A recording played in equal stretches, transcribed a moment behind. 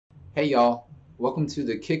Hey y'all, welcome to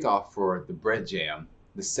the kickoff for the Bread Jam,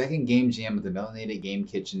 the second game jam of the Melanated Game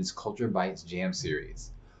Kitchen's Culture Bytes Jam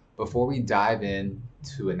series. Before we dive in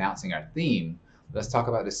to announcing our theme, let's talk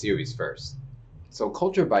about the series first. So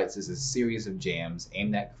Culture Bytes is a series of jams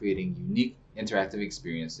aimed at creating unique interactive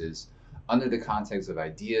experiences under the context of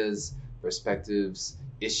ideas, perspectives,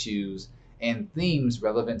 issues, and themes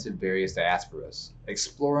relevant to various diasporas.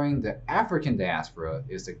 Exploring the African diaspora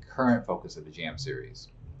is the current focus of the jam series.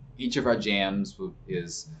 Each of our jams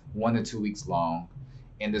is 1 to 2 weeks long,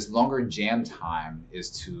 and this longer jam time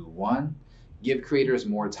is to one, give creators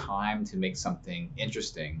more time to make something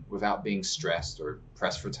interesting without being stressed or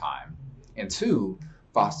pressed for time, and two,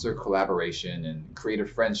 foster collaboration and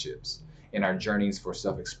creative friendships in our journeys for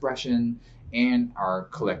self-expression and our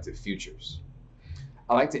collective futures.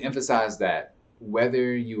 I like to emphasize that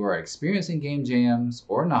whether you are experiencing game jams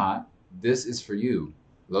or not, this is for you.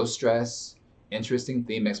 Low stress, interesting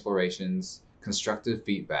theme explorations, constructive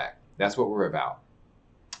feedback. That's what we're about.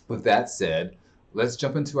 With that said, let's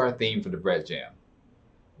jump into our theme for the bread jam.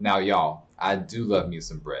 Now, y'all, I do love me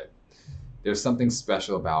some bread. There's something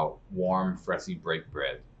special about warm, freshly baked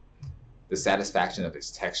bread. The satisfaction of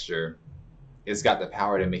its texture. It's got the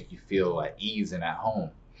power to make you feel at ease and at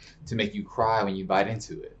home, to make you cry when you bite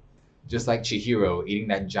into it. Just like Chihiro eating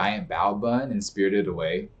that giant bao bun in Spirited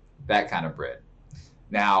Away, that kind of bread.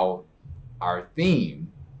 Now, our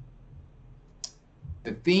theme,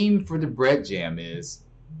 the theme for the bread jam is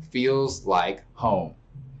feels like home.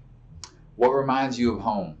 What reminds you of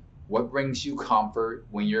home? What brings you comfort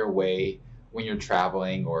when you're away, when you're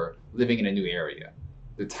traveling or living in a new area?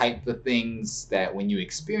 The type of things that when you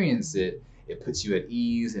experience it, it puts you at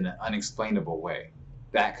ease in an unexplainable way.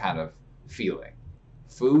 That kind of feeling.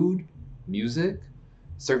 Food, music,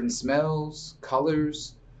 certain smells,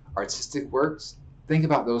 colors, artistic works. Think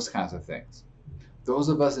about those kinds of things. Those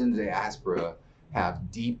of us in the diaspora have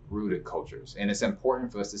deep rooted cultures, and it's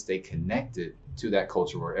important for us to stay connected to that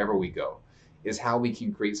culture wherever we go. Is how we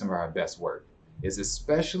can create some of our best work. It's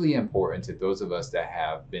especially important to those of us that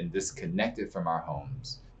have been disconnected from our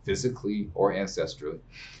homes, physically or ancestrally.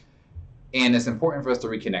 And it's important for us to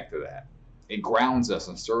reconnect to that. It grounds us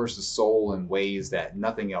and stirs the soul in ways that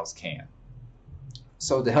nothing else can.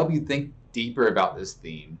 So to help you think deeper about this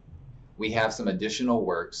theme, we have some additional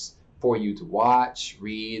works for you to watch,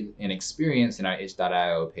 read, and experience in our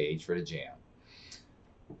itch.io page for the jam.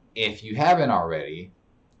 If you haven't already,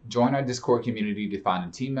 join our Discord community to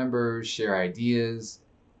find team members, share ideas,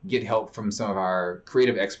 get help from some of our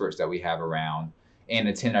creative experts that we have around, and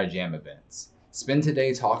attend our jam events. Spend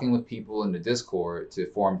today talking with people in the Discord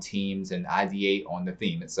to form teams and ideate on the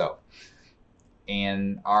theme itself.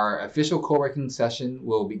 And our official co-working session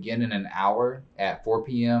will begin in an hour at 4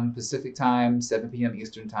 p.m. Pacific time, 7 p.m.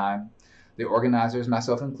 Eastern time. The organizers,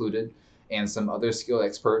 myself included, and some other skilled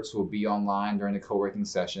experts will be online during the co-working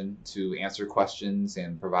session to answer questions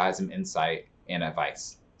and provide some insight and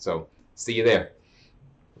advice. So see you there.